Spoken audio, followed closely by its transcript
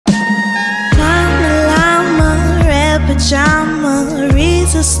pajama,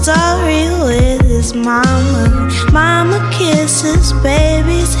 reads a story with his mama. Mama kisses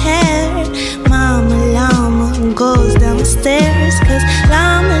baby's hair. Mama llama goes downstairs, 'cause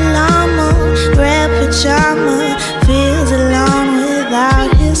llama llama, red pajama, feels alone without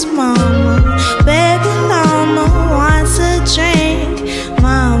his mama. Baby llama wants a drink.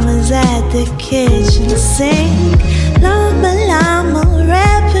 Mama's at the kitchen sink. Llama llama,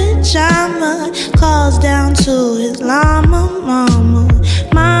 red pajama, calls down to his llama mama.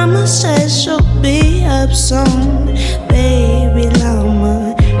 Mama says she'll be up soon. Baby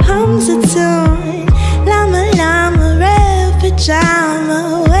llama hums a tune. Llama llama, red pajama,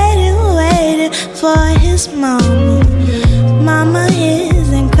 waiting for his mama. Mama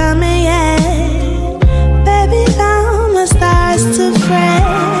isn't coming yet. Baby llama starts to fret.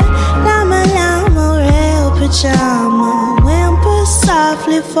 Llama llama, red pajama, whimpers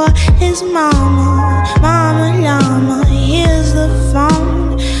softly for his mama. Mama llama hears the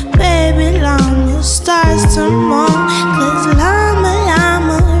phone. Baby llama starts to moan, 'cause llama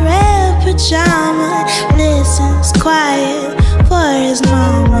llama, red pajama, listens quiet for his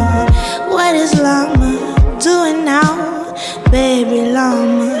mama. What is llama doing now? Baby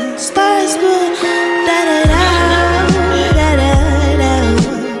llama starts to da-da-da, da-da-da.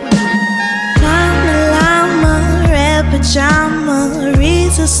 Llama llama, red pajama,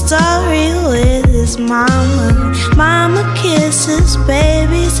 reads a story with his mama. Mama kisses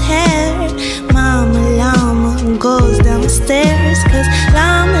baby's hair. Mama llama goes downstairs, 'cause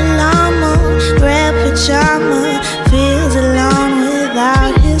llama llama, red pajama, feels alone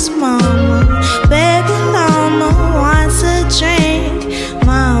without his mama. Baby llama wants a drink.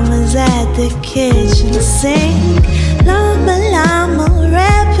 Mama's at the kitchen sink. Llama llama,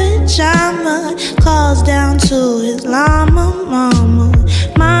 red pajama, calls down to his llama mama.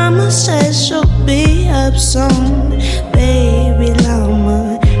 Mama says she'll be up soon. Baby llama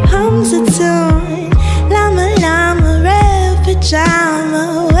hums a tune. Llama llama, red pajama,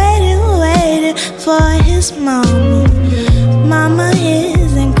 waiting for his mama. Mama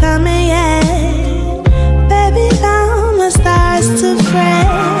isn't coming yet. Baby llama starts to fret.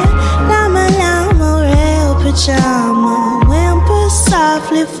 Llama llama, red pajama, whimpers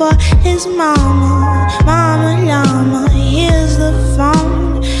softly for his mama. Mama llama hears the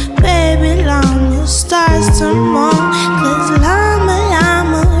phone. Baby llama starts to moan, 'cause llama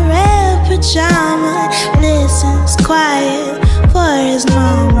llama, red pajama, listens quiet for his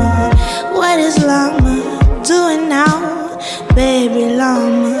mama. What is llama doing now? Baby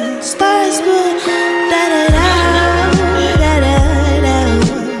llama starts to da-da-da, da-da-da.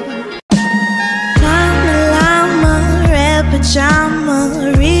 Llama llama, red pajama,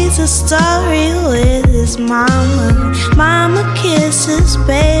 reads a story with his mama. Mama kisses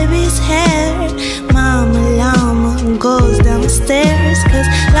baby's hair. Mama llama goes downstairs, 'cause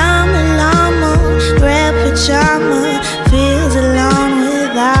llama llama, red pajama, feels alone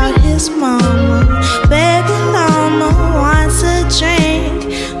without his mama. Baby llama wants a drink.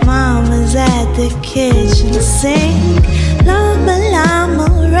 Mama's at the kitchen sink. Llama llama,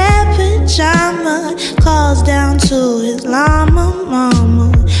 red pajama, calls down to his llama mama.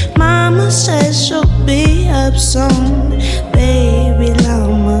 Mama says she'll be up soon. Baby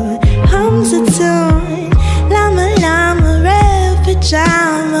llama hums a tune. Llama llama, red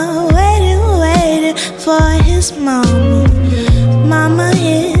pajama, waiting for his mama. Mama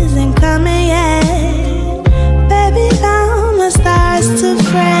isn't coming yet. Baby llama starts to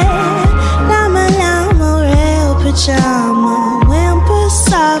fret. Llama llama, red pajama, whimpers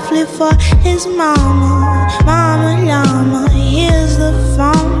softly for his mama. Mama llama hears the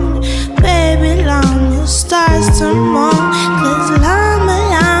phone. Baby llama starts to moan, 'cause llama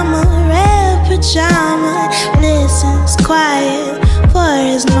llama, red pajama, listens quiet for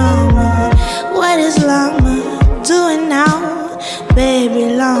his mama. What is llama doing now? Baby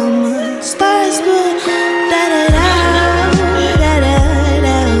llama starts to da-da-da,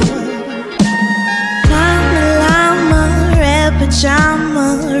 da-da-da. Llama llama, red pajama,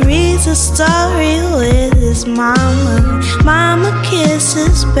 reads a story with his mama. Mama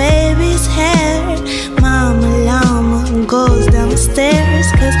kisses baby's hair. Mama llama goes downstairs,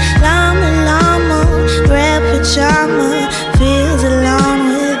 'cause llama llama, red pajama, feels alone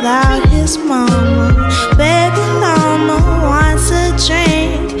without his mama. Baby llama wants a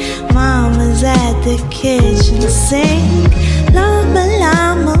drink. Mama's at the kitchen sink. Llama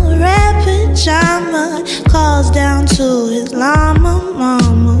llama, red pajama, calls down to his llama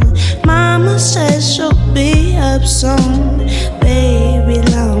mama. Mama says she'll be up soon. Baby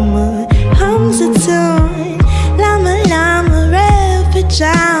llama hums a tune. Llama llama, red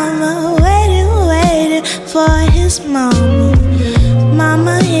pajama, waiting for his mama.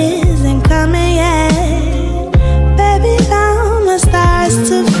 Mama isn't coming yet. Baby llama starts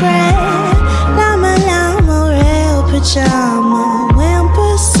to fret. Llama llama, red pajama,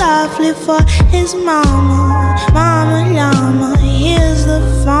 whimper softly for his mama. Mama llama hears the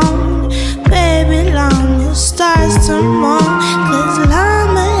phone. Baby llama starts to moan, 'cause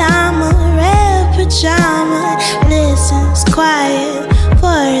llama llama, red pajama, listens quiet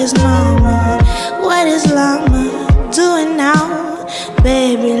for his mama. What is llama doing now?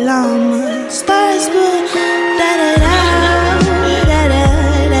 Baby llama starts to da-da-da,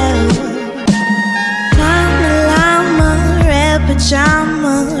 da-da-da. Llama llama, red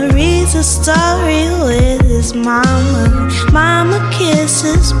pajama, reads a story with his mama. Mama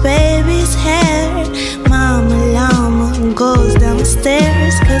kisses baby's hair. Mama llama goes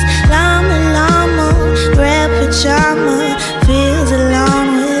downstairs, 'cause llama llama, red pajama, feels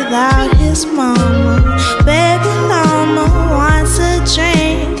alone without his mama. Baby llama wants a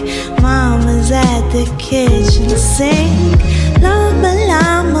drink. Mama's at the kitchen sink. Llama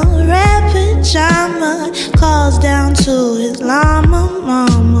llama, red pajama, calls down to his llama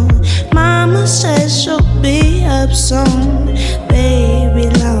mama. Mama says she'll be up soon. Baby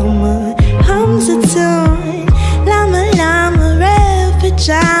llama hums a tune. Llama llama, red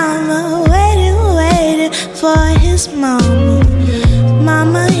pajama, waiting, waiting for his mama.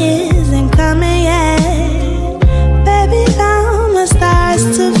 Mama isn't coming yet. Baby llama starts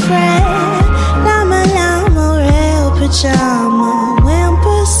to fret. Llama llama, red pajama,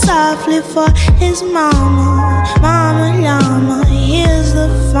 whimper softly for his mama. Mama llama hears the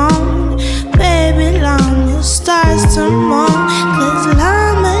phone. Baby llama starts to moan, 'cause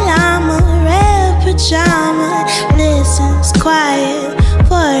llama llama, red pajama, listens quiet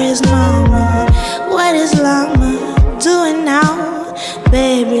for his mama. What is llama doing now?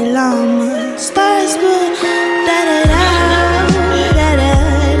 Baby llama starts to da-da-da,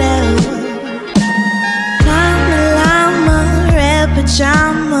 da-da-da. Llama llama, red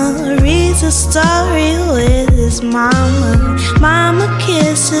pajama, reads a story with his mama. Mama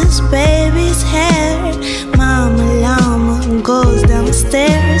kisses baby's hair. Mama llama goes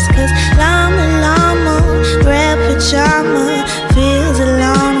downstairs, 'cause llama llama, red pajama, feels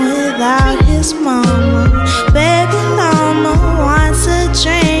alone without his mama. Baby llama wants a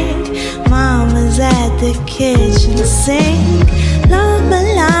drink. Mama's at the kitchen sink. Llama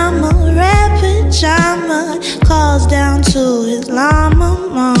llama, red pajama, calls down to his llama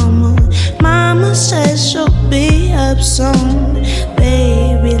mama. Mama says she'll be up soon.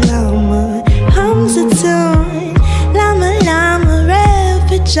 Baby llama hums a tune. Llama llama, red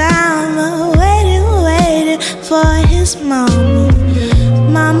pajama, waiting, waiting for his mama.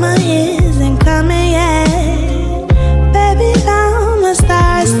 Mama isn't coming yet. Baby llama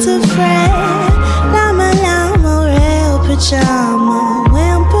starts to fret. Llama llama, red pajama,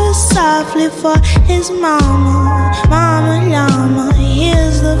 whimper softly for his mama. Mama llama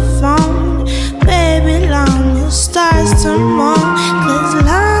hears the phone. Baby llama starts to moan, 'cause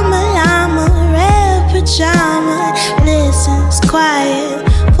llama llama, red pajama, listens quiet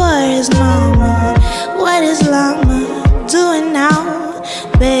for his mama. What is llama doing now?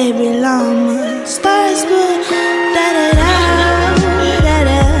 Baby llama starts to da-da-da,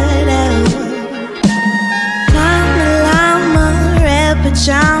 da-da-da. Llama llama, red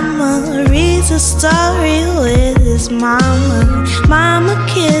pajama, reads a story with his mama. Mama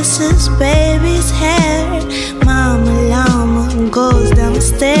kisses baby's hair. Mama llama goes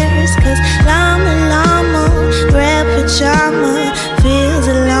downstairs, 'cause llama llama, red pajama, feels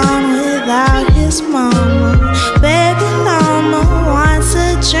alone without his mama. Baby llama starts to da-da-da, da-da-da. Llama llama, red pajama, waiting, waiting for his mama. Mama isn't coming yet. Baby llama starts to fret. Llama llama, red pajama, listens quiet for his mama. What is llama doing now? Baby llama starts to da-da-da, da-da-da. Llama llama, red pajama, reads a story with his mama. Mama kisses baby's hair. Mama llama goes downstairs, 'cause llama llama, red pajama, feels alone without his mama. Baby llama wants a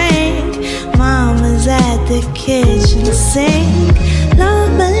drink. Mama's at the kitchen sink.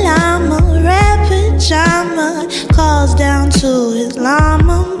 Llama llama, red pajama, calls down to his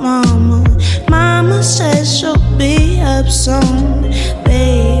llama mama. Mama says she'll be up soon.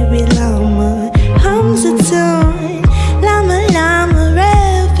 Baby llama hums a tune. Llama llama,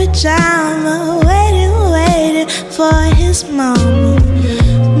 red pajama, waiting, waiting for his mama.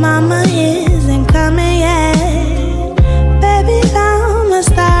 Mama isn't coming yet. Baby llama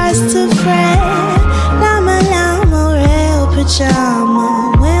starts to fret. Llama llama, red pajama,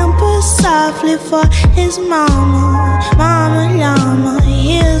 whimper softly for his mama. Mama llama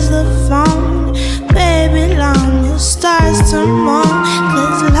hears the phone. Baby llama starts to moan,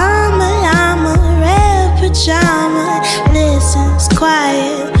 'cause llama llama, red pajama, listens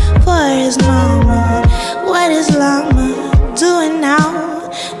quiet for his mama. What is llama doing now?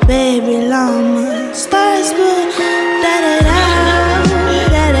 Baby llama starts to da-da-da,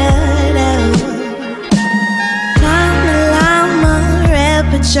 da-da-da. Llama llama, red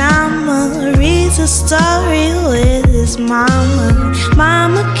pajama, reads reads a story with his mama.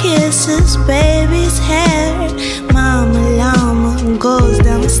 Mama kisses baby's hair. Mama llama goes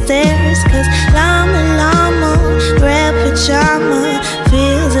downstairs, 'cause llama llama, red pajama,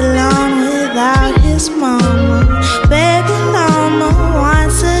 feels alone without his mama. Baby llama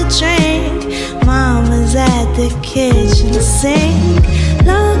wants a drink. Mama's at the kitchen sink.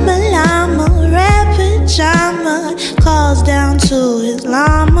 Llama llama, red pajama, calls down to his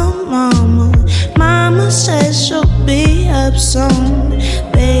llama mama. Mama says she'll be up soon.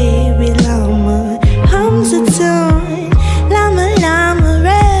 Baby llama hums a tune. Llama llama,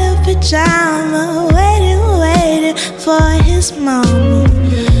 red pajama, waiting, waiting for his mama.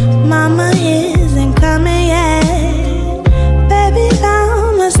 Mama isn't coming yet. Baby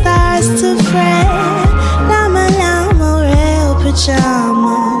llama starts to fret. Llama llama, red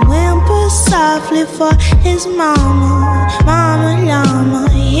pajama, whimpers softly for his mama. Mama llama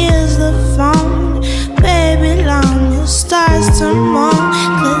hears the phone. Baby llama starts to moan,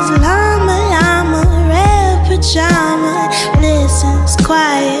 'cause llama llama, red pajama, listens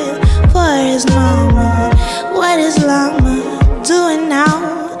quiet for his mama. What is llama doing now?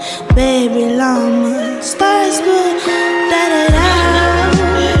 Baby llama starts to da da da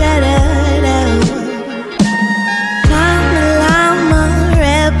da da da. Llama llama,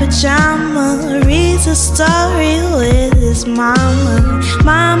 red pajama, reads a story with his mama.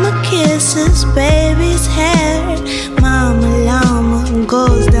 Mama kisses baby's hair. Mama llama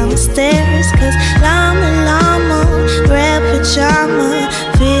goes downstairs, 'cause llama llama, red pajama,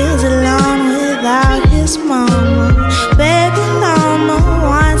 feels alone without his mama. Baby llama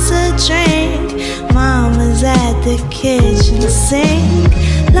wants a drink. Mama's at the kitchen sink.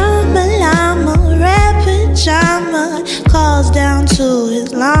 Llama llama, red pajama, calls down to his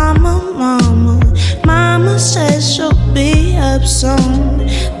llama mama. Mama says she'll be up soon.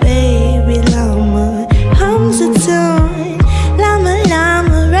 Baby llama hums a tune. Llama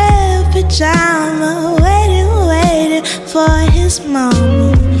llama, red pajama, waiting, waiting for his mama.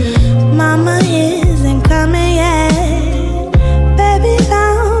 Mama isn't coming yet. Baby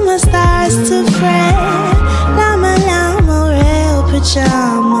llama starts to fret. Llama llama, red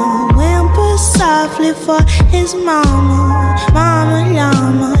pajama, whimpers softly for his mama. Mama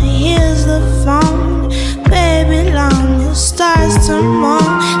llama hears the phone. Baby llama starts to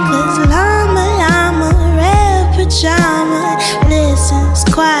moan, 'cause llama llama, red pajama, listens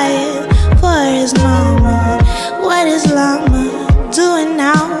quiet for his mama. What is llama doing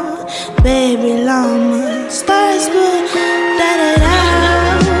now? Baby llama starts to da da da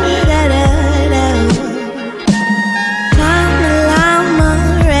da da da. Llama llama,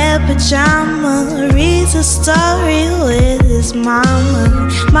 red pajama, reads a story with his mama.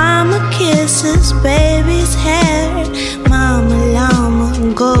 Mama kisses baby's hair. Mama llama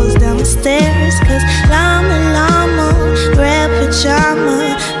goes downstairs, 'cause llama llama, red pajama,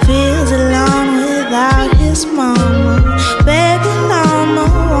 feels alone without his mama. Baby llama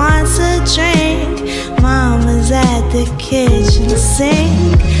wants a drink. Mama's at the kitchen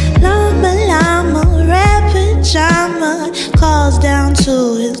sink. Llama llama, red pajama, calls down to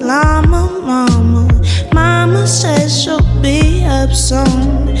his llama mama. Mama says she'll be up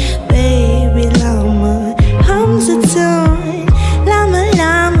soon. Baby llama hums a tune. Llama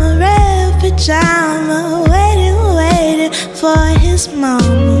llama, red pajama, 'cause llama llama, red pajama, waiting, waiting for his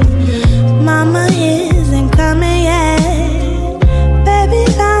mama. Mama isn't coming yet. Baby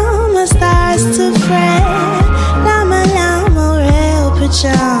llama starts to fret. Llama llama, red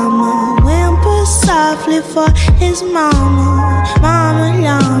pajama, listens quiet for his mama. What is llama doing now? Baby llama starts to da da da da da da. Llama llama, red pajama, reads a story with his mama. Mama kisses baby's hair. Mama llama goes downstairs, 'cause llama llama, red pajama, feels alone without his mama. Baby llama wants a drink. Mama's at the kitchen sink. Llama llama, red pajama, calls down to his llama mama. Mama says she'll be up soon. Baby llama hums a tune. Llama llama, red pajama, waiting, waiting for his mama. Mama isn't coming yet. Baby llama starts to fret. Llama llama, red pajama, whimpers softly for his mama. Mama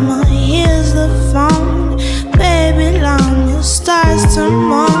llama hears the phone. Baby llama starts to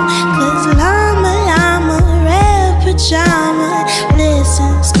moan, 'cause llama llama, red pajama,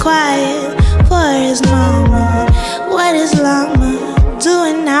 listens quiet for his mama. What is llama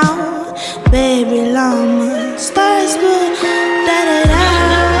doing now? Baby llama starts to da da da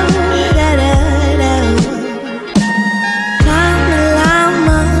da da da. Llama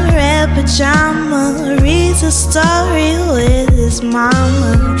llama, red pajama, reads a story with his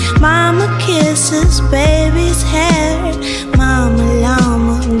mama. Mama kisses baby's hair. Mama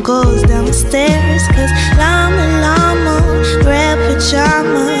llama goes downstairs, 'cause llama llama, red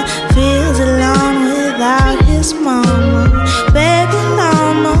pajama, feels alone without his mama. Baby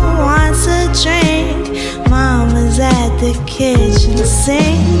llama wants a drink. Mama's at the kitchen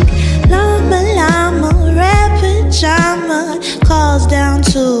sink. Llama llama, red pajama, calls down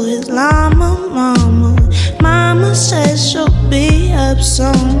to his llama mama. Mama says she'll be up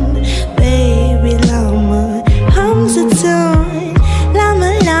soon. Baby llama hums a tune. Llama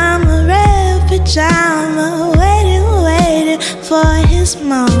llama, red pajama, waiting, waiting for his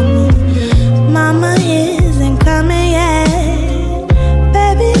mama.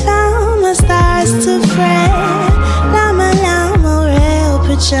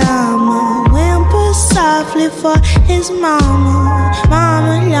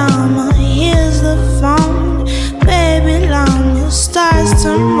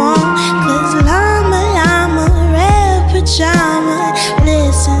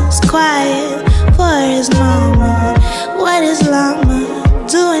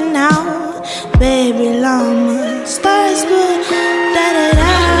 doing now, baby llama? Stars blue, da da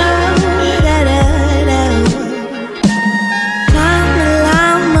da, da da da. Llama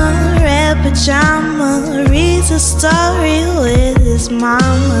llama, red pajama, reads a story with his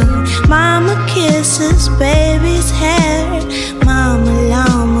mama. Mama kisses baby's hair. Mama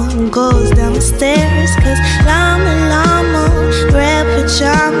llama goes downstairs, 'cause llama llama, red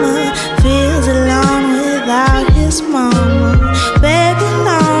pajama, feels alone without his mama. Baby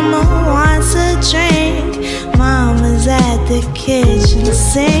llama wants a drink. Mama's at the kitchen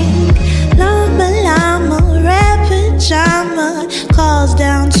sink. Llama llama, red pajama, calls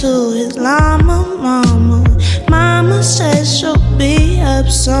down to his llama mama. Mama says she'll be up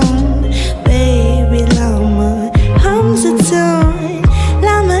soon. Baby llama hums a tune.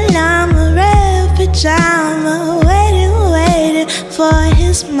 Llama llama, red pajama, waiting, waiting for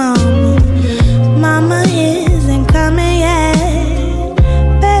his mama. Mama isn't coming yet.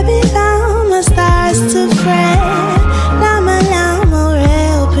 Baby llama starts to fret. Llama llama,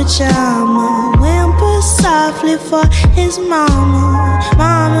 red pajama, whimpers softly for his mama.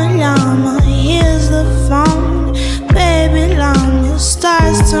 Mama llama hears the phone. Baby llama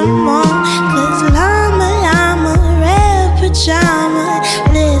starts to moan, 'cause llama llama, red pajama,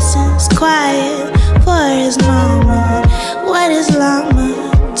 listens quiet for his mama. What is llama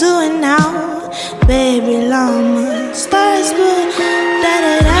doing now, baby llama? Stars blue, da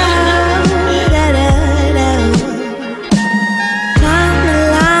da da, da da da. Llama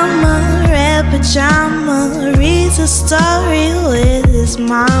llama, red pajama, reads a story with his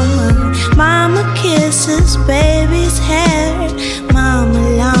mama. Mama kisses baby's hair. Mama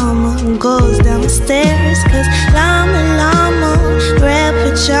llama goes downstairs, 'cause llama llama, red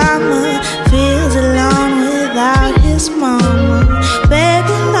pajama, feels alone without his mama.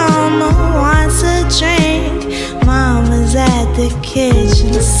 Baby llama wants a drink. Mama's at the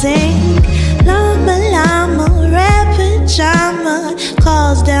kitchen sink. Llama llama, red pajama,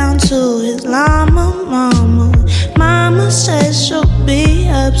 calls down to his llama mama. Mama says she'll be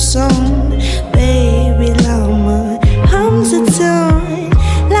up soon. Baby llama hums a tune.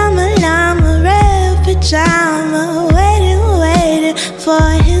 Llama llama, red pajama, waiting, waiting for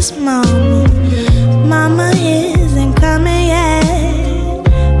his mama. Mama isn't coming yet.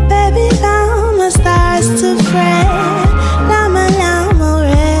 Baby llama starts to fret. Llama llama,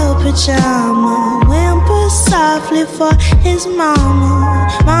 red pajama, whimpers softly for his mama.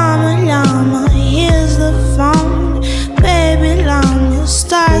 Mama llama hears the phone. Baby llama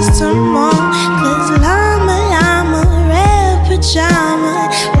starts to moan, 'cause llama llama, red pajama,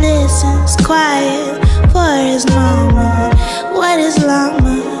 listens quiet for his mama. What is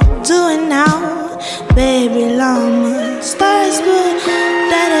llama doing now, baby llama? Stars blue,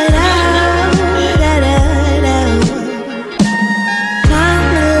 da da da, da da da.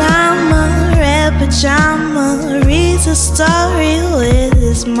 Llama llama, red pajama, reads a story with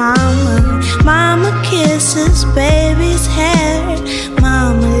his mama. Mama kisses baby's hair.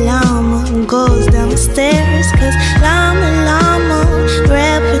 Mama llama goes downstairs, 'cause llama llama,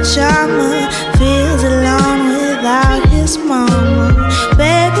 red pajama, feels alone without his mama.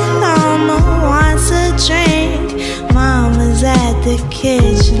 Baby llama wants a drink. Mama's at the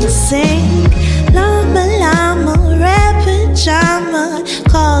kitchen sink. Llama llama, red pajama,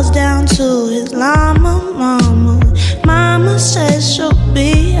 calls down to his llama mama. Mama says she'll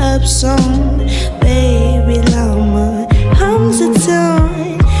be up soon. Baby llama hums a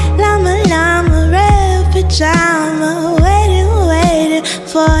tune. Llama llama, red pajama, waiting, waiting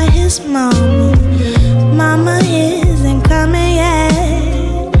for his mama. Mama isn't coming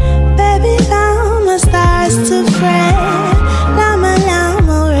yet. Baby llama starts to fret. Llama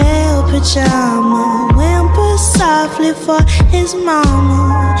llama, red pajama, whimpers softly for his mama.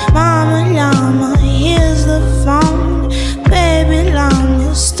 Mama llama hears the phone. Baby llama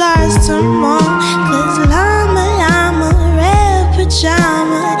starts to moan, 'cause llama llama, red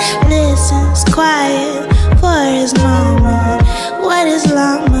pajama, listens quiet for his mama. What is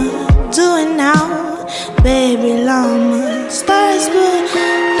llama doing now, baby llama? Stars blue,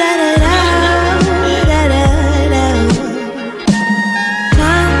 da da da, da da da.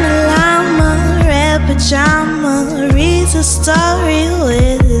 Llama llama, red pajama, reads a story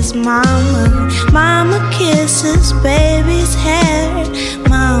with his mama. Mama kisses baby's hair.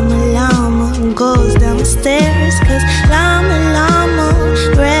 Mama llama goes downstairs, 'cause llama llama,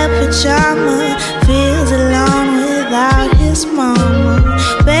 red pajama, feels alone without his mama.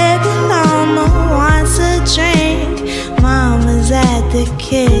 Baby llama wants a drink. Mama's at the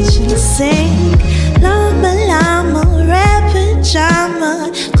kitchen sink. Llama llama, red pajama,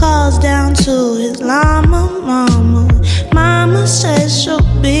 calls down to his llama mama. Mama says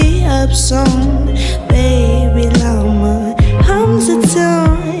she'll be up soon. Baby llama hums a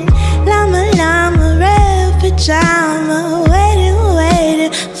tune. Llama, llama, red pajama,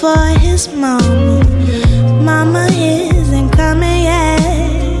 waiting for his mama. Mama isn't coming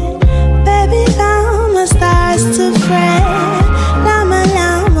yet. Baby llama starts to fret. Llama,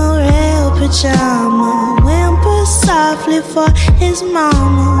 llama, red pajama, whimpers softly for his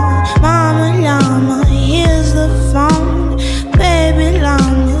mama. Mama llama hears the phone. Baby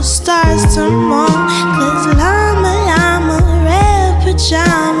llama starts to moan. 'Cause llama, llama, red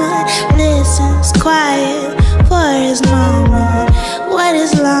pajama listens quiet for his mama. What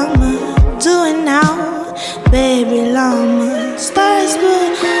is llama doing now? Baby llama starts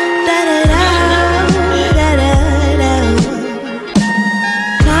with da-da-da, da-da-da.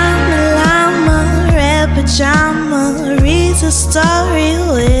 Llama, llama, red pajama reads a story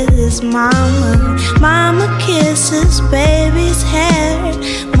with his mama. Mama kisses baby's hair.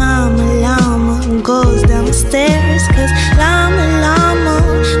 Mama llama goes downstairs. 'Cause llama, llama,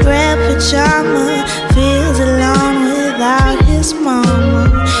 red pajama feels alone without his mama.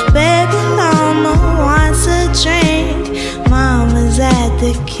 Baby llama wants a drink. Mama's at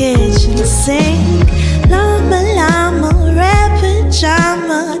the kitchen sink. Llama, llama, red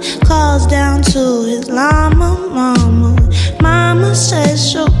pajama calls down to his llama mama. Mama says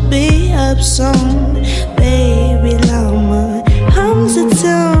she'll be up soon. Baby llama hums a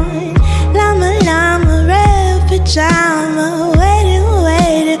tune. Llama, llama, red pajama,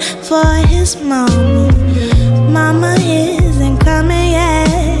 waiting for his mama. Mama isn't coming yet.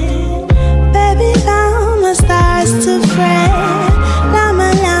 Baby llama starts to fret. Llama,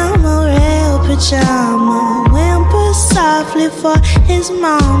 llama, red pajama, whimpers softly for his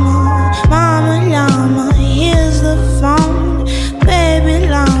mama. Mama llama hears the phone. Baby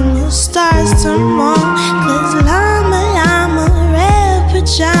llama starts to moan. 'Cause llama, llama, red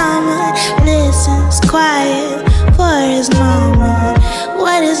pajama listens quiet for his mama.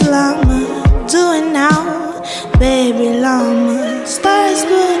 What is llama doing now? Baby llama starts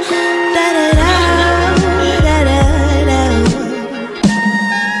with da-da-da, da-da-da.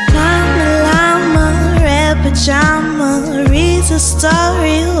 Llama, llama, red pajama reads a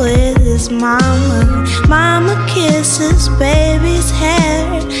story with his mama. Mama kisses baby's hair.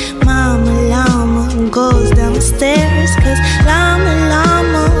 Mama llama goes downstairs. 'Cause llama,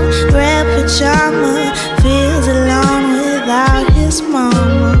 llama, red pajama feels alone without his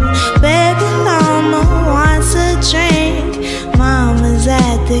mama. Baby llama wants a drink. Mama's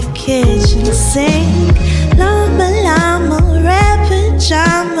at the kitchen sink. Llama, llama, red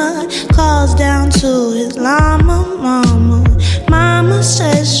pajama calls down to his llama mama. Mama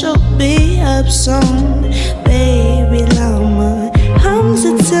says she'll be up soon. Baby llama hums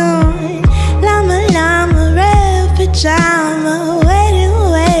a tune. Llama, llama, red pajama,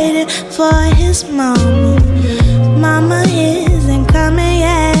 waiting for his mama. Mama isn't coming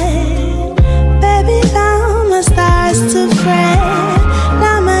yet. Baby llama starts to fret.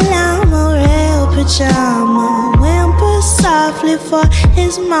 Llama, llama, red pajama, whimpers softly for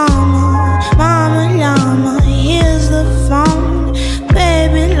his mama. Mama llama hears the phone.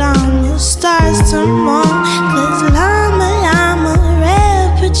 Baby llama starts to moan. 'Cause llama, llama, red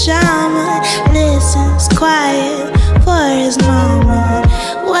pajama listens quiet for his mama.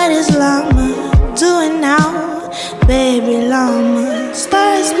 What is llama doing now? Baby llama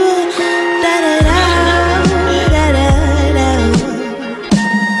starts with da-da-da, da-da-da.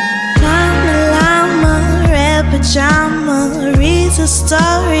 Llama, llama, red pajama reads a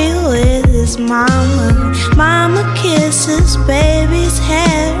story with his mama. Mama kisses baby's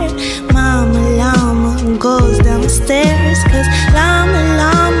hair. Mama llama goes downstairs. 'Cause llama,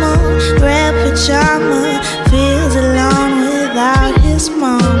 llama, red pajama feels alone without his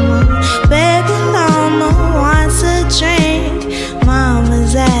mama. Baby llama wants a drink.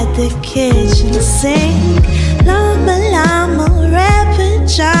 Mama's at the kitchen sink. Llama, llama, red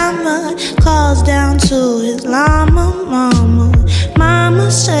pajama calls down to his llama mama. Mama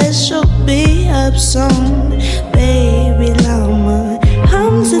says she'll be up soon. Baby llama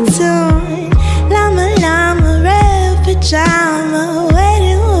hums a tune. Llama, llama, red pajama,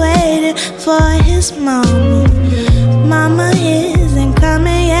 waiting for his mama. Mama isn't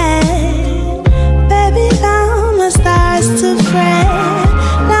coming yet. Baby llama starts to fret.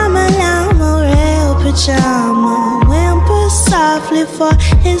 Llama, llama, red pajama, whimpers softly for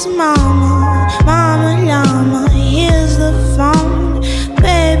his mama. Mama llama hears the phone.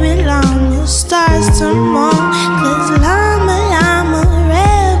 Baby llama starts to moan.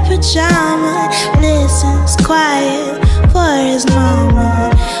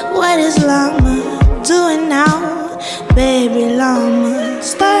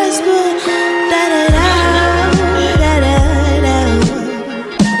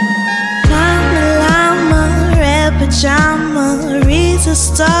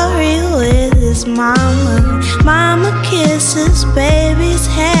 kisses baby's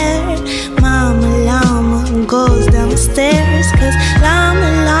hair. Mama llama goes downstairs, 'cause llama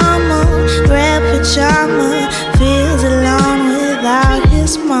llama, red pajama, feels alone without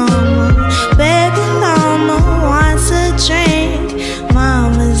his mama. Baby llama wants a drink,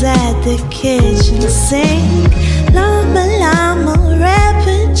 mama's at the kitchen sink. Llama llama, red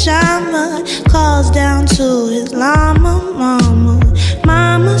pajama, calls down to his llama mama.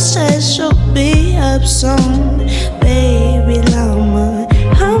 Mama says she'll be up soon. Baby llama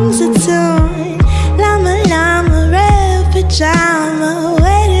hums a tune. Llama llama, red pajama,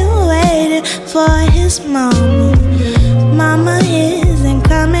 waiting for his mama. Mama isn't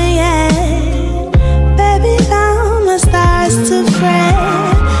coming yet. Baby llama starts to fret.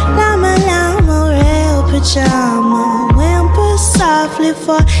 Llama llama, red pajama, whimpers softly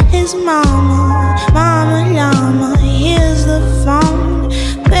for his mama. Mama llama hears the phone.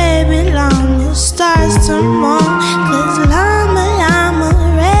 Baby llama starts to moan, 'cause llama llama,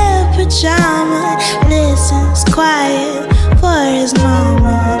 red pajama, listens quiet for his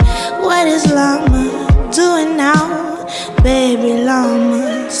mama. What is llama doing now? Baby llama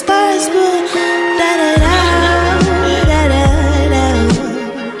starts to da-da-da, da-da-da.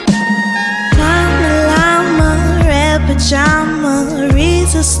 Llama llama, red pajama,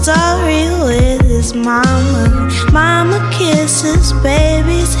 reads a story with his mama. Mama kisses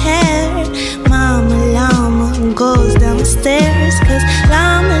baby's hair. Mama llama goes downstairs, 'cause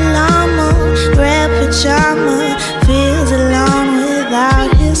llama llama, red pajama, feels alone without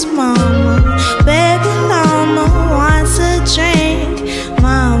his mama. Baby llama wants a drink,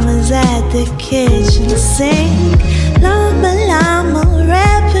 mama's at the kitchen sink. Llama llama,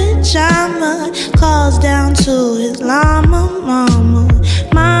 red pajama, calls down to his llama mama.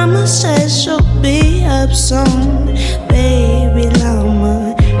 Mama says she'll be up soon. Baby llama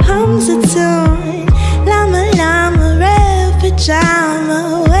hums a tune. Llama llama, red pajama,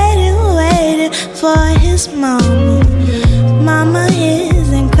 waiting for his mama. Mama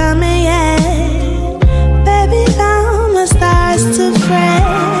isn't coming yet. Baby llama starts to fret.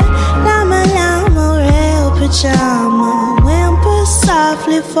 Llama llama, red pajama, whimpers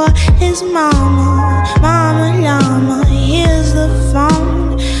softly for his mama. Mama llama hears the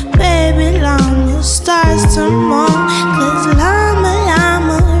phone. Baby llama starts to moan, 'cause llama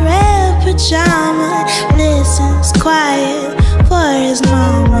llama, red pajama, listens quiet for his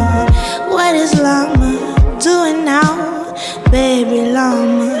mama. What is llama doing now? Baby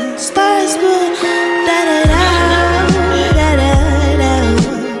llama starts to da-da-da, da-da-da.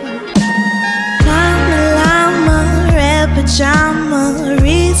 Llama llama, red pajama,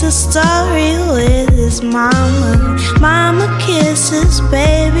 reads a story with his mama. Mama kisses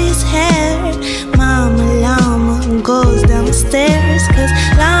baby's hair. Mama llama goes downstairs, 'cause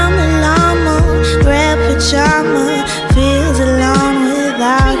llama llama, red pajama, feels alone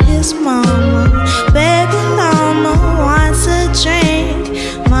without his mama. Baby llama wants a drink,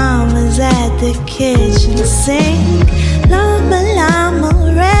 mama's at the kitchen sink. Llama llama,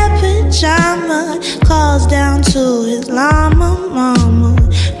 red pajama, calls down to his llama mama.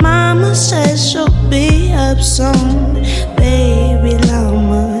 Mama says she'll be up soon. Baby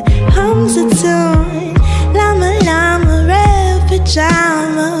llama hums a tune. Llama llama, red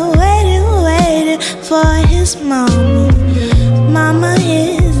pajama, waiting for his mama. Mama isn't coming yet. Baby llama starts to fret. Llama llama, red pajama, feels alone without his mama. Baby llama wants a drink, mama's at the kitchen sink. Llama llama, red pajama, calls down to his llama mama. Mama says she'll be up soon. Baby llama hums a tune. Llama llama, red pajama, waiting for his mama. Mama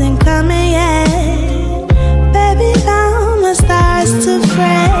isn't coming yet. Baby llama starts to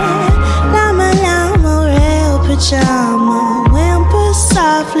fret. Llama llama, red pajama, whimpers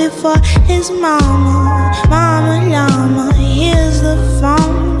softly for his mama. Mama llama hears the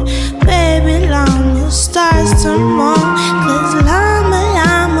phone. Baby llama starts to moan, 'cause llama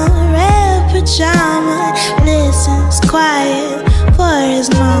llama, red pajama, listens quiet for his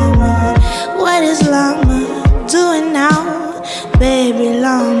mama. What is llama doing now? Baby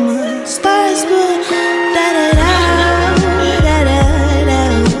llama starts to da-da-da, da-da-da.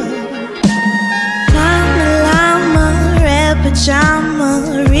 Llama llama, red pajama,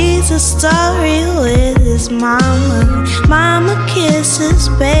 reads a story with his mama. Mama kisses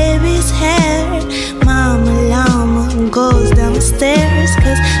baby's hair. Mama llama goes downstairs,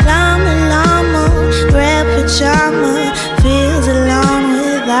 'cause llama llama, red pajama, feels alone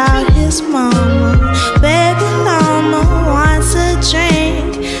without his mama. Baby llama wants a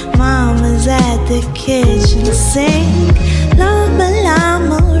drink, mama's at the kitchen sink. Llama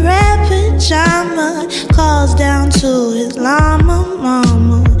llama, red pajama, calls down to his llama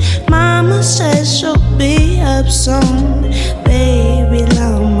mama. Mama says she'll be up soon. Baby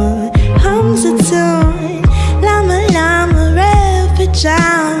llama hums a tune. Llama llama, red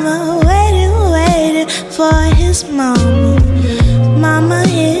pajama, waiting for his mama. Mama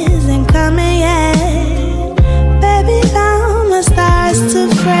isn't coming yet. Baby llama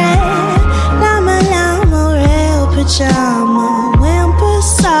pajama, whimpers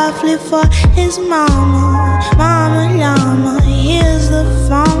softly for his mama. Mama llama hears the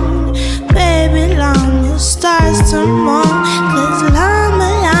phone. Baby llama starts to moan, 'cause llama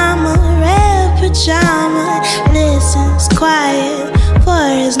llama, red pajama, listens quiet for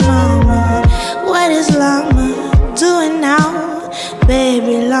his mama. What is llama doing now?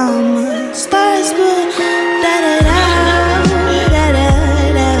 Baby llama starts to da da da da da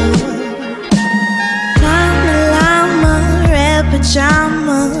da. Llama llama, red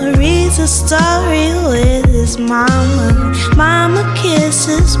pajama, reads a story with his mama. Mama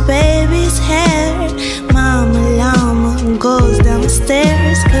kisses baby's hair. Mama llama goes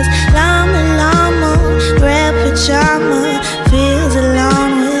downstairs, 'cause llama llama, red pajama, feels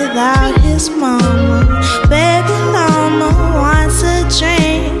alone without his mama. Baby llama wants a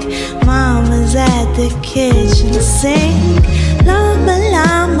drink. Mama's at the kitchen sink. Llama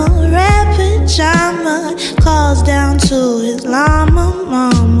llama, red pajama, calls down to his llama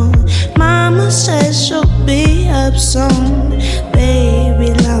mama. Mama says she'll be up soon. Baby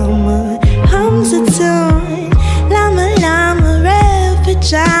llama hums a tune. Llama llama, red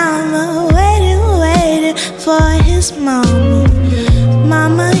pajama, waiting, waiting for his mama.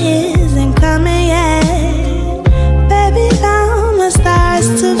 Mama isn't coming yet. Baby llama starts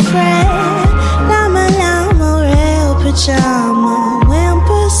to fret. Llama llama, red pajama,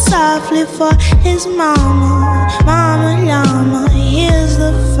 whimpers softly for his mama. Mama llama hears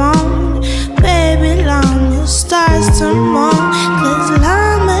the phone. Baby llama starts to moan, 'cause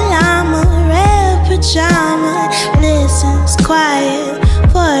llama llama, red pajama, listens quiet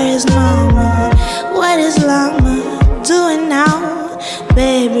for his mama. What is llama doing now?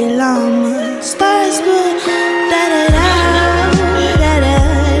 Baby llama starts to da da da da da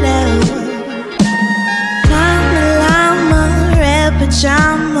da. Llama llama, red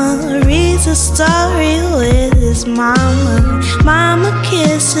pajama, reads a story with his mama. Mama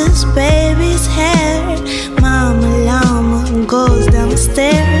kisses baby's hair. Mama llama goes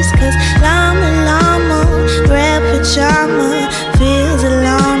downstairs, 'cause llama llama, red pajama, feels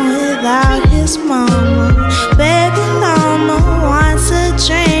alone without his mama. Baby llama wants a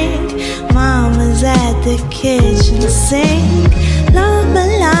drink. Mama's at the kitchen sink. Llama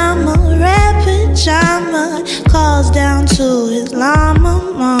llama, red pajama, calls down to his llama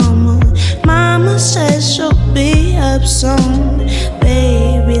mama. Mama says she'll be up soon.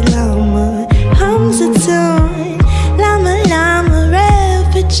 Baby llama hums a tune. Llama llama, red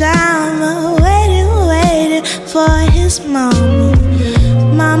pajama, waiting, waiting for his mama.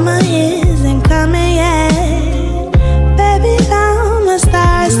 Mama isn't coming yet. Baby llama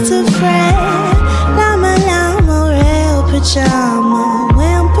starts to fret. Llama llama, red pajama,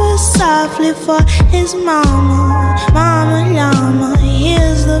 whimpers softly for his mama. Mama llama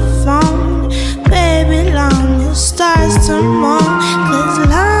hears the phone. Baby llama starts to moan, 'cause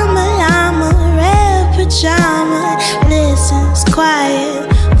llama llama, red pajama, listens quiet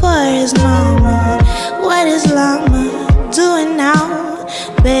for his mama. What is llama doing now?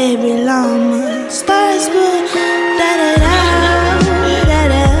 Baby llama starts to da da da da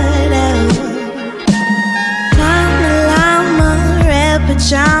da da. Llama llama, red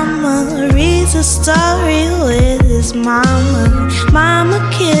pajama, reads a story with his mama. Mama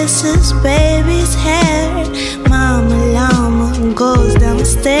kisses baby's hair. Mama llama goes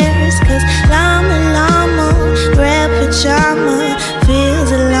downstairs, 'cause llama llama, red pajama,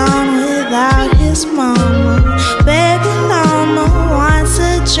 feels alone without his mama. Baby llama wants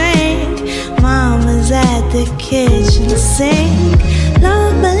a drink. Mama's at the kitchen sink.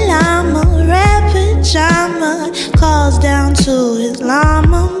 Llama llama, red pajama, calls down to his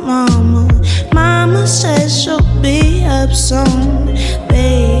llama mama. Mama says she'll be up soon.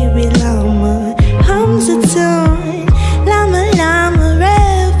 Baby llama hums a tune. Llama llama,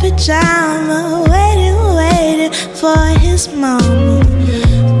 red pajama, waiting, waiting for his mama.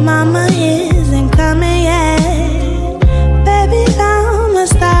 Mama isn't coming yet. Baby llama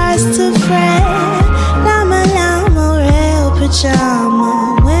starts to fret. Llama llama, red pajama,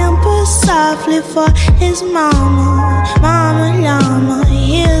 whimpers softly for his mama. Mama llama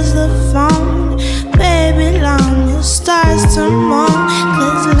hears the phone. Baby llama starts to moan,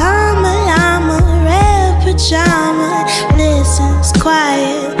 'cause llama llama, red pajama, listens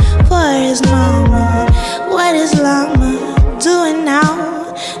quiet for his mama. What is llama doing now?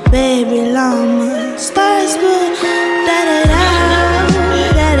 Baby llama starts to da da da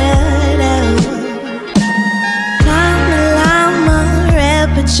da da da. Llama llama, red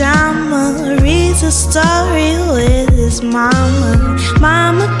pajama, reads a story with his mama.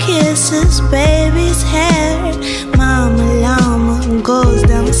 Mama kisses baby's hair. Mama llama goes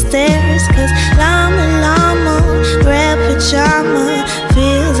downstairs, 'cause llama llama,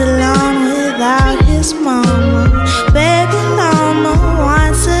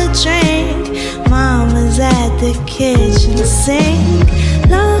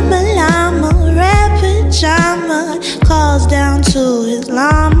 to his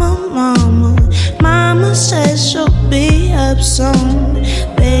llama mama. Mama says she'll be up soon.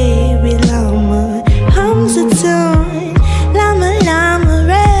 Baby llama hums a tune. Llama llama,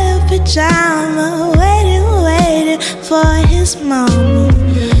 red pajama, waiting for his mama.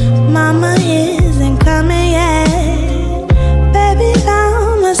 Mama isn't coming yet. Baby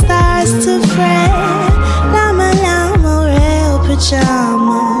llama starts to fret. Llama llama, red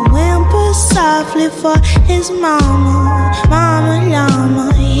pajama, whimpers softly for his mama. Mama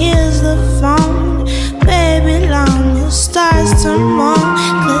llama hears the phone. Baby llama starts to moan.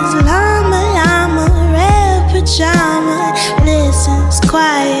 'Cause llama llama, red pajama, listens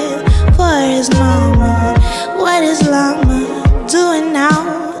quiet for his mama. What is llama doing now?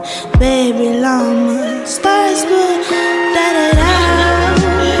 Baby llama starts to da-da-da,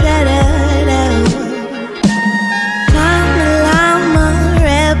 da-da-da. Llama llama,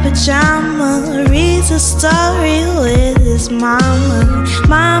 red pajama, reads a story with his mama.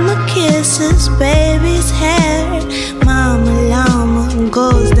 Mama kisses baby's hair. Mama llama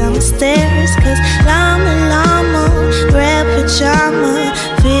goes downstairs. 'Cause llama llama, red pajama,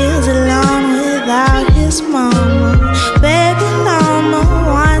 feels alone without his mama. Baby llama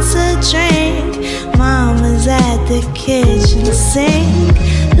wants a drink. Mama's at the kitchen sink.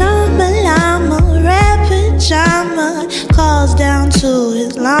 Llama llama, red pajama, calls down to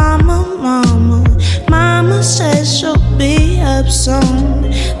his llama mama. Mama says she'll be up soon.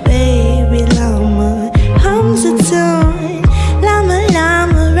 Baby llama hums a tune. Llama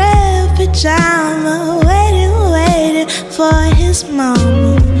llama, red pajama, waiting for his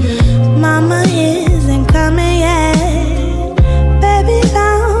mama. Mama isn't coming yet. Baby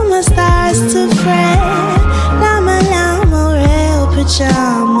llama starts to fret. Llama llama, red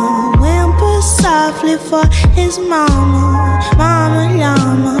pajama, whimpers softly for his mama. Mama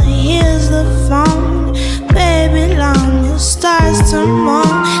llama hears the phone. Baby llama starts to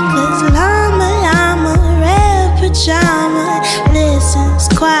moan. 'Cause llama llama, red pajama, listens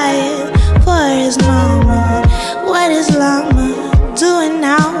quiet for his mama. What is llama doing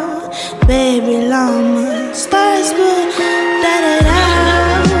now? Baby llama starts to da-da-da,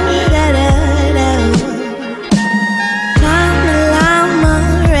 da-da-da. Llama llama,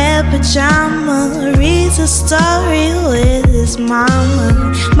 red pajama, reads a story with his mama.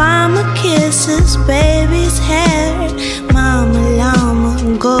 Mama kisses baby's hair. Mama llama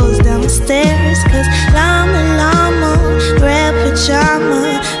goes downstairs. 'Cause llama llama, red pajama,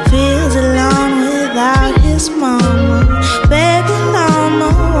 feels alone without his mama. Baby llama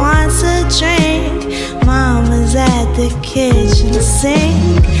wants a drink. Mama's at the kitchen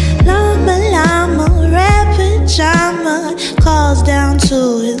sink. Llama llama, red pajama, calls down to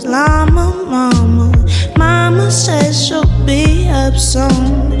his llama mama. Mama says she'll be up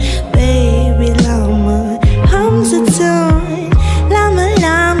soon. Baby llama hums a tune. Llama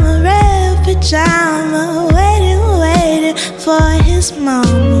llama, red pajama, waiting for his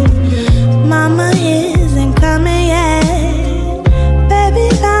mama. Mama isn't coming yet. Baby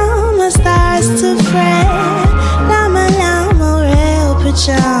llama starts to fret. Llama llama, red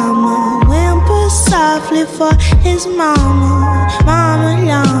pajama, whimpers softly for his mama. Mama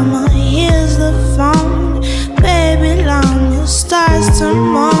llama hears the phone. Baby llama starts to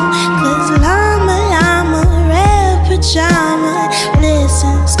moan. 'Cause llama llama, red pajama,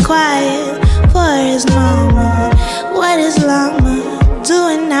 listens quiet for his mama. What is llama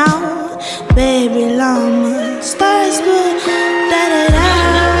doing now? Baby llama starts to da-da-da,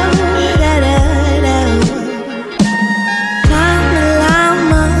 da-da-da. Llama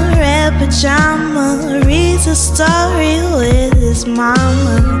llama, red pajama, reads a story with his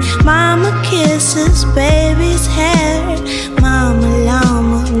mama. Mama kisses baby's hair. Mama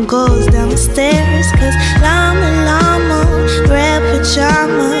llama goes downstairs. 'Cause llama llama, red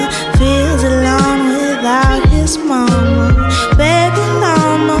pajama, feels alone without his mama. Baby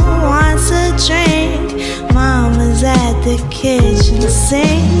llama wants a drink. Mama's at the kitchen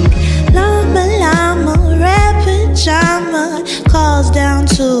sink. Llama llama, red pajama, calls down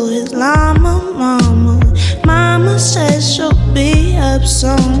to his llama mama. Mama says she'll be up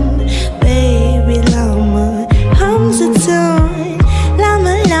soon. Baby llama hums a tune.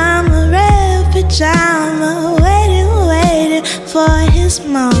 Llama llama, red pajama, waiting for his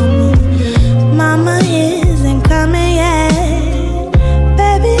mama. Mama isn't coming yet.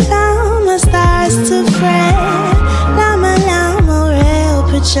 Baby llama starts to fret. Llama llama, red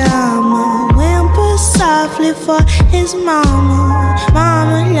pajama, whimpers softly for his mama.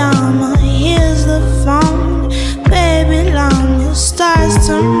 Mama llama hears the phone. Baby llama starts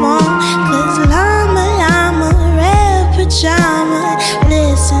to moan. 'Cause llama llama, red pajama,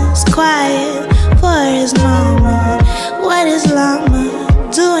 listens quiet for his mama. What is llama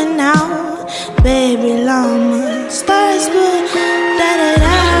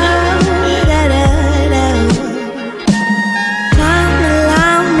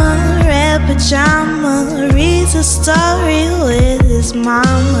pajama, reads a story with his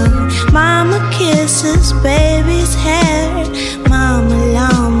mama. Mama kisses baby's hair. Mama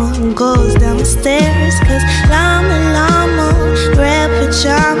llama goes downstairs, 'cause llama llama, red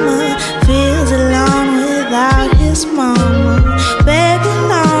pajama, feels alone without his mama. Baby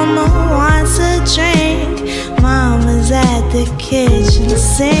llama wants a drink. Mama's at the kitchen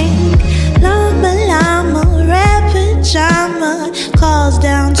sink. Llama llama, red pajama, calls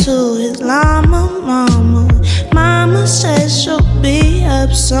down to his llama mama. Mama says she'll be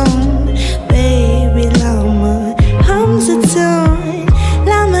up soon. Baby llama hums a tune.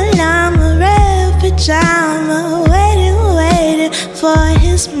 Llama llama, red pajama, waiting for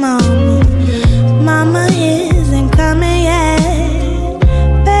his mama. Mama isn't coming yet.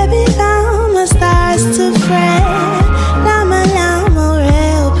 Baby llama starts to fret. Llama llama,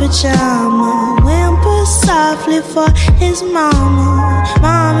 red pajama, whimpers softly for his mama.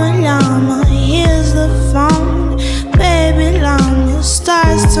 Mama llama hears the phone. Baby llama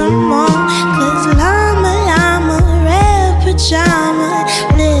starts to moan, 'cause llama llama, red pajama,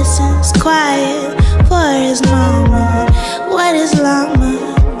 listens quiet for his mama. What is llama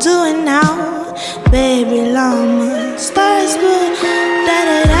doing now? Baby llama starts with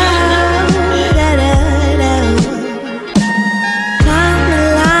da-da-da, da-da-da. Llama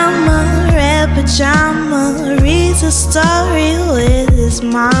llama, red pajama, reads a story with his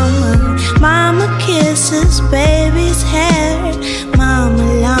mama. Mama kisses baby's hair. Mama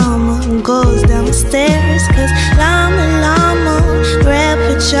llama goes downstairs, 'cause llama llama, red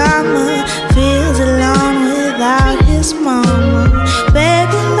pajama, feels alone without his mama.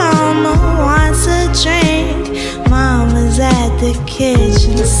 Baby llama wants a drink. Mama's at the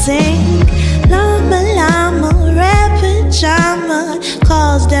kitchen sink. Llama llama, red pajama,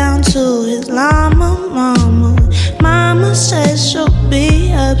 calls down to his llama mama. Mama says she'll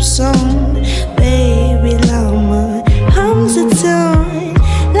be up soon. Baby llama hums a tune.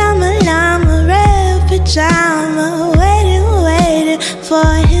 Llama llama, red pajama, waiting for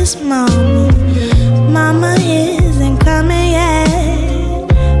his mama. Mama isn't coming yet.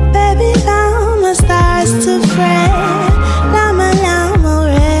 Baby llama starts to fret. Llama llama,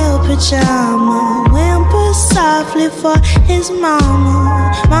 red pajama, whimpers softly for his mama.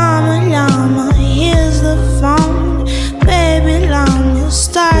 Mama llama hears the phone. Baby llama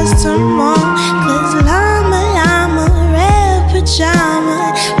starts to moan, 'cause llama llama, red pajama,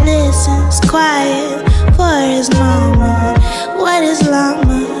 listens quiet for his mama. What is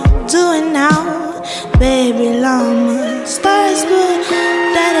llama doing now? Baby llama starts with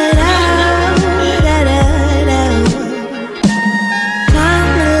da-da-da, da-da-da.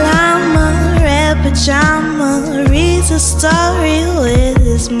 Llama llama, red pajama, reads a story with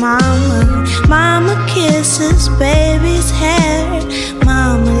his mama. Mama kisses baby's hair.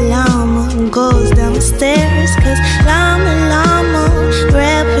 Mama llama goes downstairs, 'cause llama llama,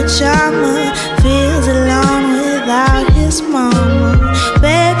 red pajama, feels alone without his mama.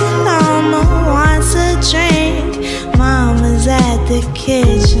 Baby llama wants a drink. Mama's at the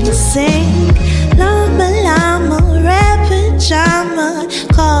kitchen sink. Llama llama, red pajama,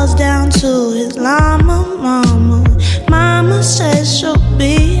 calls down to his llama mama. Mama says she'll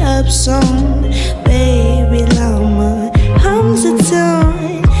be up soon. Baby llama hums a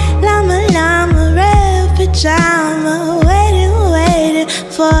tune. Llama llama, red pajama, waiting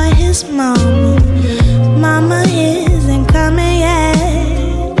for his mama. Mama isn't coming yet.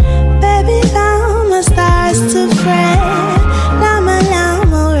 Baby llama starts to fret. Llama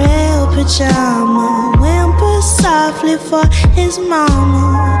llama, red pajama, whimpers softly for his mama.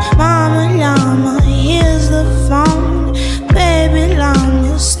 Mama llama hears the phone. Baby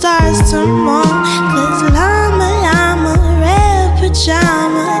llama starts to moan, 'cause llama llama, red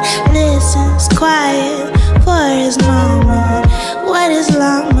pajama, listens quiet for his mama. What is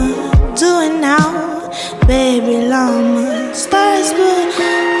llama doing now? Baby llama starts with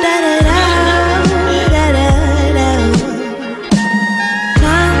da-da-da, da-da-da.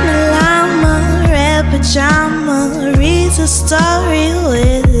 Llama llama, red pajama, reads a story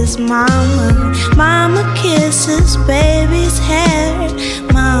with his mama. Mama kisses baby's hair.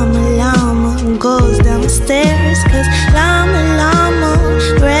 Mama llama goes downstairs, 'cause llama llama,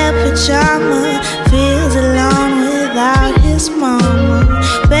 red pajama, feels alone without his mama.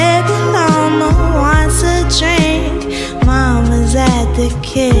 Baby llama wants a drink. Mama's at the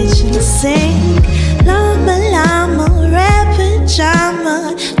kitchen sink. Llama llama, red pajama,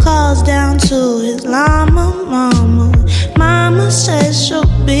 calls down to his llama mama. Mama says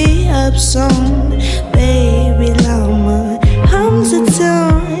she'll be up soon. Baby llama hums a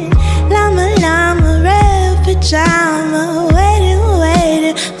tune. Llama llama, red pajama,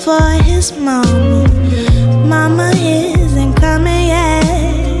 waiting for his his mama. Mama isn't coming yet.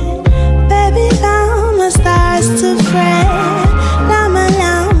 Baby llama starts to fret. Llama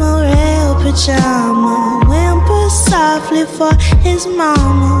llama, red pajama, whimpers softly for his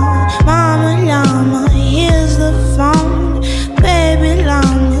mama. Mama llama hears the phone. Baby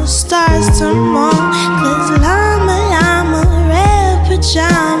llama starts to moan, 'cause llama llama, red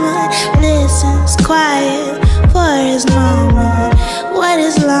pajama, listens quiet for his mama. What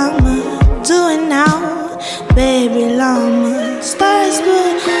is llama doing now? Baby llama starts to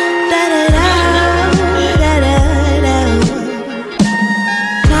da da da da da da.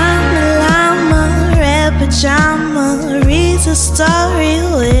 Llama llama, red pajama, reads a story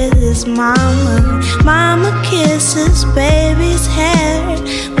with his mama. Mama kisses baby's hair.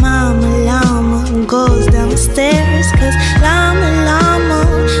 Mama llama goes downstairs, 'cause llama llama,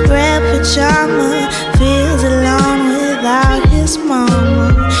 red pajama, feels alone without his mama.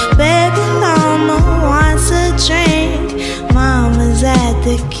 Baby llama wants a drink. Mama's at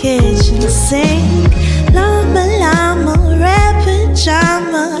the kitchen sink. Llama llama, red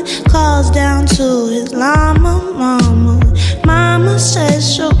pajama, calls down to his llama mama. Mama says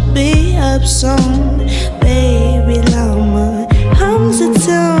she'll be up soon. Baby llama hums a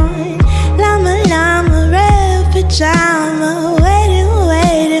tune. Llama llama, red pajama,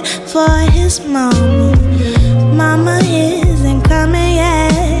 waiting for his mama. Mama isn't coming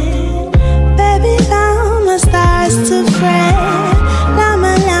yet. Baby llama starts to fret.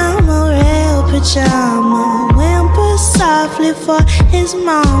 Llama llama, red pajama, whimpers softly for his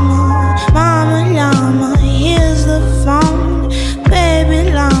mama. Mama llama hears the phone. Baby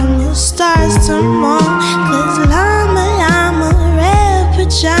llama starts to moan, 'cause llama llama, red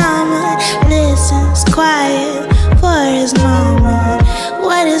pajama, listens quiet for his mama.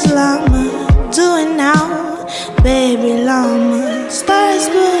 What is llama doing now? Baby llama starts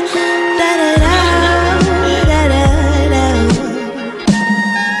to da da da da da da.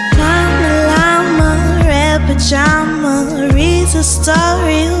 Llama llama, red pajama, reads a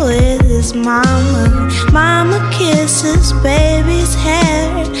story with his mama. Mama kisses baby's hair.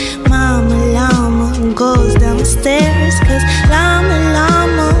 Mama llama goes downstairs, 'cause llama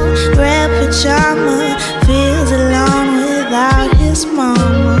llama, red pajama, feels alone without his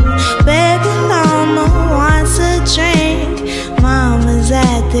mama. Baby llama wants a drink. Mama's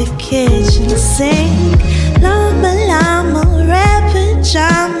at the kitchen sink. Llama llama, red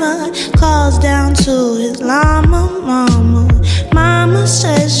pajama, calls down to his llama mama. Mama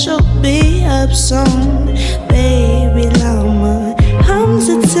says she'll be up soon. Baby llama hums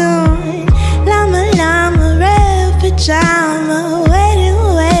a tune. Llama llama, red pajama,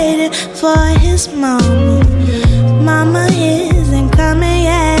 waiting for his mama. Mama isn't coming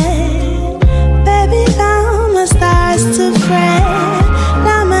yet. Baby llama starts to fret.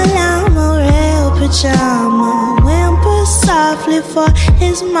 Llama llama, red pajama, whimpers softly for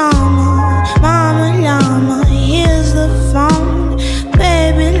his mama. Mama llama hears the phone.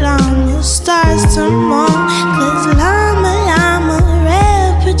 Baby llama starts to moan, 'cause llama llama,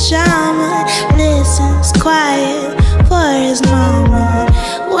 red pajama, listens quiet for his mama.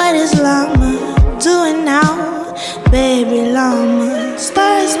 What is llama doing now? Baby llama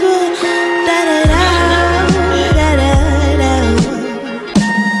starts to da da da da da da.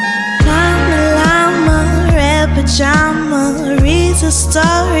 Llama llama, red pajama, reads a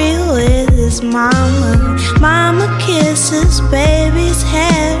story with his mama. Mama kisses baby's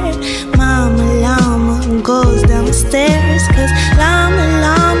hair. Mama llama goes downstairs, 'cause llama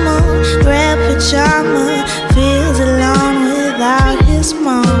llama, red pajama, feels alone without his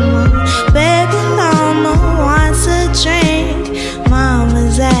mama. Baby llama wants a drink.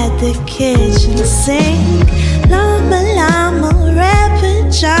 Mama's at the kitchen sink. Llama llama, red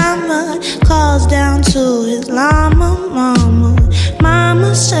pajama, calls down to his llama mama.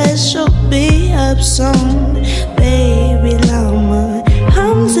 Mama says she'll be up soon. Baby llama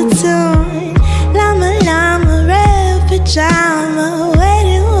hums a tune. Llama llama, red pajama,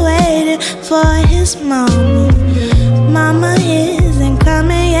 waiting for his mama. Mama isn't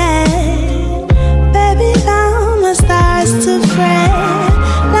coming yet. Baby llama starts to fret.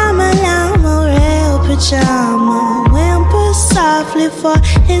 Llama llama, red pajama, whimpers softly for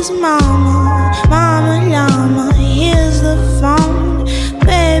his mama. Mama llama hears the phone.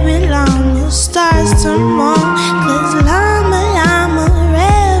 Baby llama starts to moan, 'cause llama llama,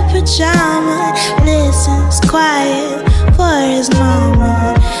 red pajama, listens quiet for his mama.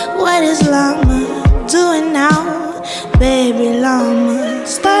 What is llama doing now? Baby llama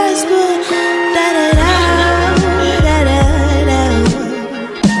starts to da da da da da da.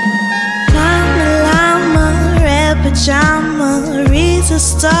 Llama llama, red pajama, reads a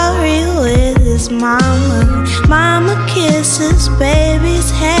story with his mama. Mama kisses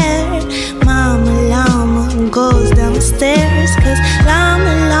baby's hair. Mama llama goes downstairs, 'cause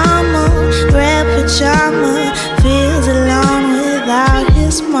llama llama, red pajama, feels alone without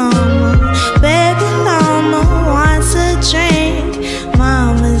his mama. Baby llama wants a drink.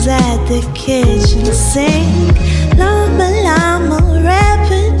 Mama's at the kitchen sink. Llama llama, red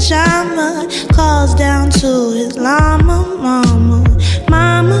pajama, calls down to his llama mama.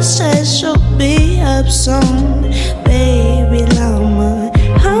 Mama says she'll be up soon. Baby llama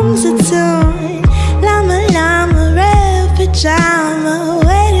hums a tune. Llama llama, red pajama,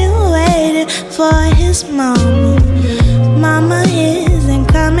 waiting for his mama. Mama isn't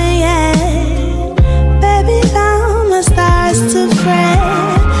coming yet. Baby llama starts to fret.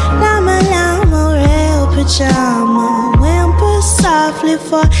 Llama llama, red pajama, whimpers softly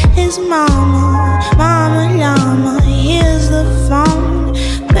for his mama. Mama llama hears the phone.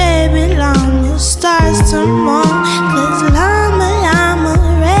 Baby llama starts to moan, 'cause llama llama,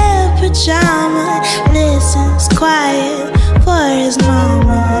 red pajama, listens quiet for his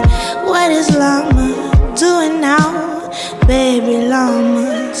mama. What is llama doing now? Baby llama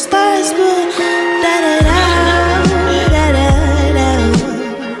starts with da-da-da, da-da-da.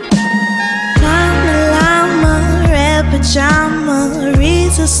 Llama llama, red pajama,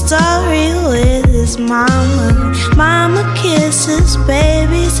 reads a story with his mama. Mama kisses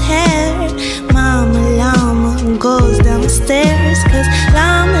baby's hair. Mama llama goes downstairs, 'cause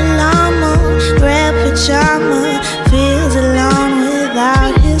llama llama, red pajama, feels alone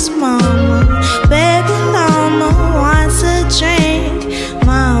without his mama. Baby llama wants a drink.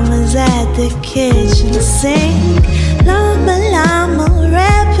 Mama's at the kitchen sink. Llama llama,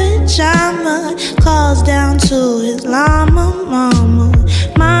 red pajama, calls down to his llama mama.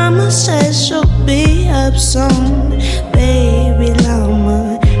 Mama says she'll be up soon. Baby llama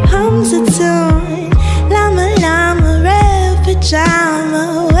hums a tune. Llama llama, red pajama,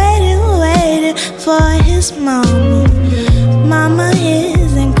 waiting for his mama. Mama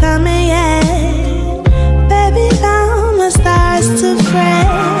isn't coming yet. Baby llama starts to fret.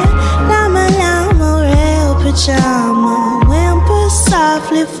 Llama llama, red pajama, whimpers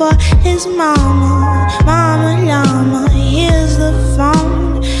softly for his mama. Mama llama hears the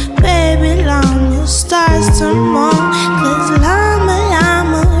phone. Baby llama starts to moan, 'cause llama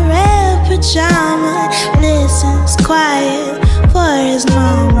llama, red pajama, listens quiet for his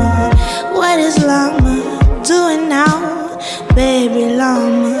mama. What is llama doing now? Baby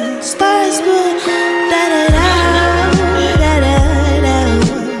llama starts with da-da-da, da-da-da.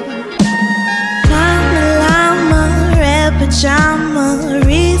 Llama llama, red pajama,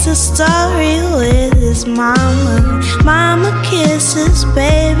 reads a story with his mama. Mama kisses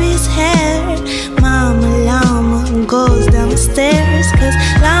baby's hair. Mama llama goes downstairs, 'cause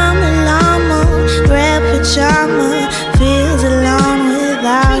llama llama, red pajama, feels alone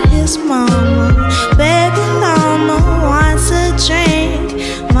without his mama. Baby llama wants a drink.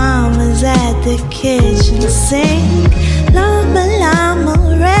 Mama's at the kitchen sink. Llama llama,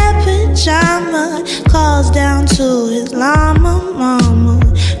 red pajama, calls down to his llama mama.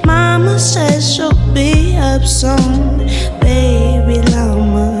 Mama says she'll be up soon. Baby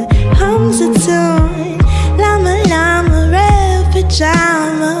llama hums a tune. Llama llama, red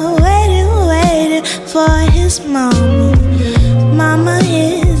pajama, waiting, waiting for his mama. Mama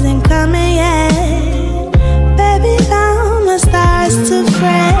isn't coming yet. Baby llama starts to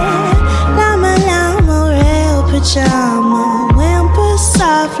fret. Llama llama, red pajama, whimpers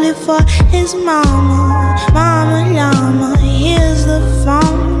softly for his mama. Mama llama hears the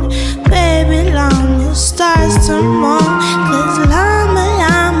phone. Baby llama starts to moan, 'cause llama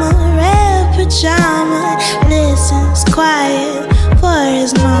llama, red pajama, listens quiet for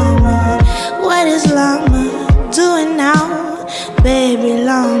his mama. What is llama doing now? Baby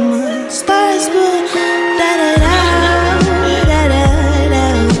llama starts with da-da-da, da-da-da.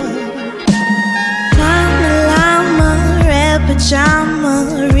 Llama llama, red pajama,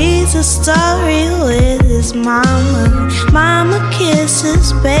 reads a story with his mama. Mama kisses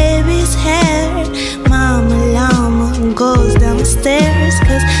baby's hair. Mama llama goes downstairs,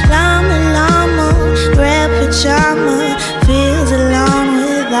 'cause llama llama, red pajama, feels alone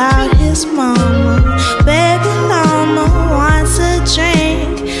without his mama. Baby llama wants a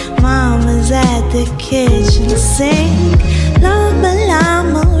drink. Mama's at the kitchen sink. Llama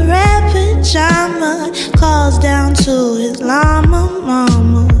llama, red pajama, calls down to his llama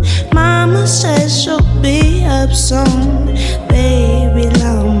mama. Mama says she'll be up soon. Baby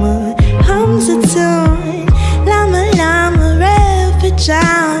llama hums a tune. Llama llama, red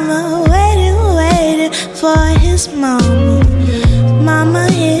pajama, waiting for his mama. Mama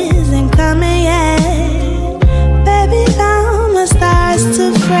isn't coming yet.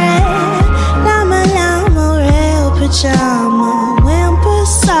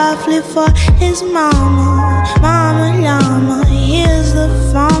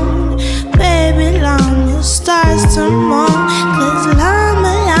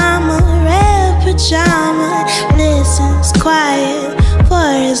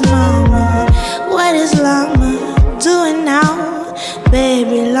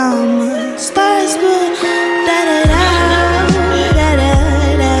 baby llama. Stars blue, da da da, da da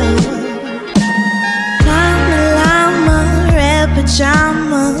da. Llama llama, red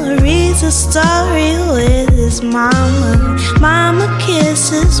pajama, reads a story with his mama. Mama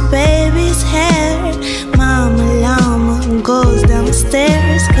kisses baby's hair. Mama llama goes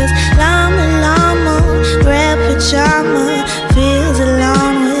downstairs, 'cause llama llama, red pajama, feels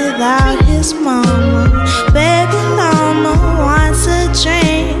alone without his mama. Baby llama wants a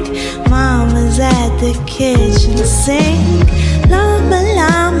drink. Mama's at the kitchen sink. Llama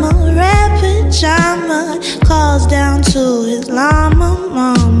llama, red pajama, calls down to his llama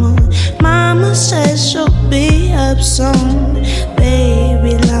mama. Mama says she'll be up soon.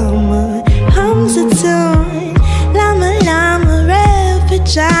 Baby llama hums a tune. Llama llama, red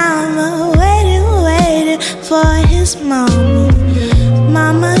pajama, waiting for his mama.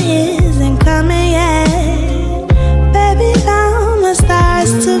 Mama isn't coming yet. Baby llama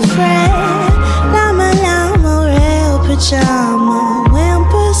starts to fret. Llama llama, red pajama,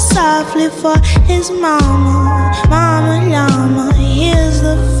 whimpers softly for his mama. Mama llama hears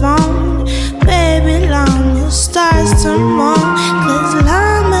the phone. Baby llama starts to moan, 'cause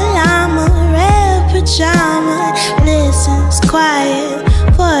llama llama, red pajama, listens quiet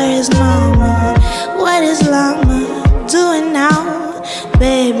for his mama. What is llama doing now?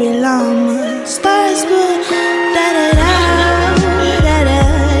 Baby llama, stars blue, da da da, da da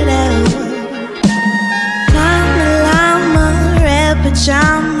da. Llama llama, red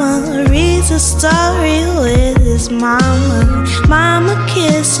pajama, reads a story with his mama. Mama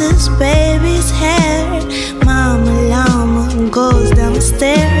kisses baby's hair. Mama llama goes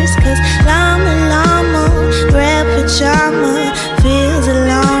downstairs, 'cause llama llama, red pajama, feels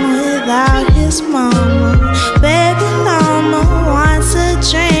alone without his mama. Baby llama wants a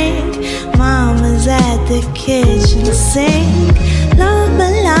drink. Mama's at the kitchen sink. Llama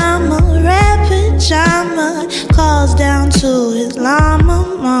llama, red pajama, calls down to his llama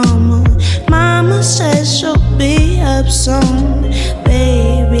mama. Mama says she'll be up soon.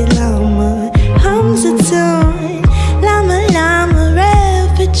 Baby llama hums a tune. Llama llama, red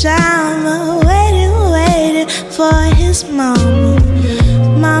pajama, waiting for his mama.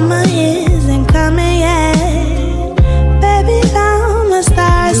 Mama isn't coming yet. Baby llama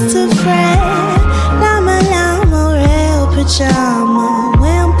starts to fret. Llama llama, red pajama,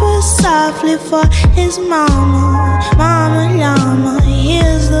 whimpers softly for his mama. Mama llama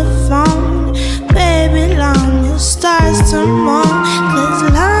hears the phone. Baby llama starts to moan, 'cause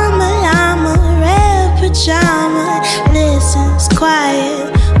llama llama, red pajama, listens quiet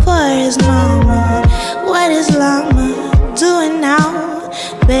for his mama. 'Cause llama llama, red pajama, listens quiet for his mama. What is llama doing now?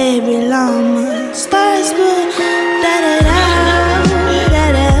 Baby llama, stars blue, da da da, da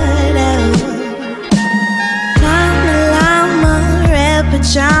da da. Llama llama, red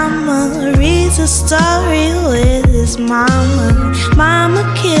pajama, reads a story with his mama. Mama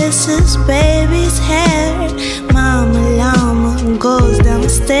kisses baby's hair. Mama llama goes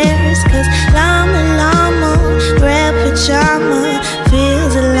downstairs, 'cause llama llama, red pajama,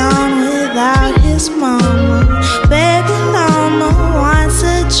 feels alone without his mama. Baby llama wants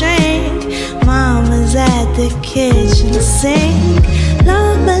a drink. Mama's at the kitchen sink.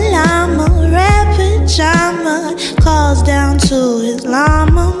 Llama llama, red pajama, calls down to his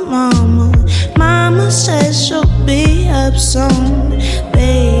llama mama. Mama says she'll be up soon.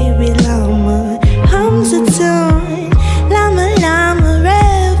 Baby llama hums a tune. Llama llama,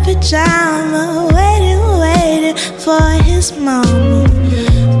 red pajama, waiting for his mama.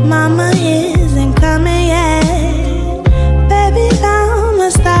 Mama isn't coming yet. Baby llama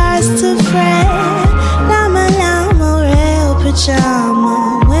starts to fret. Llama llama, red pajama,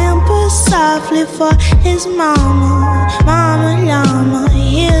 whimpers softly for his mama. Mama llama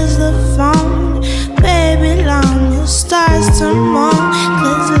hears the phone. Baby llama starts to moan,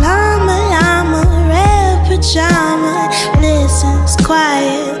 'cause llama llama, red pajama, listens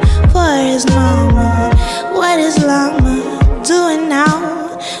quiet for his mama. What is llama doing now?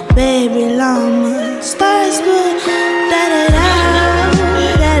 Baby llama.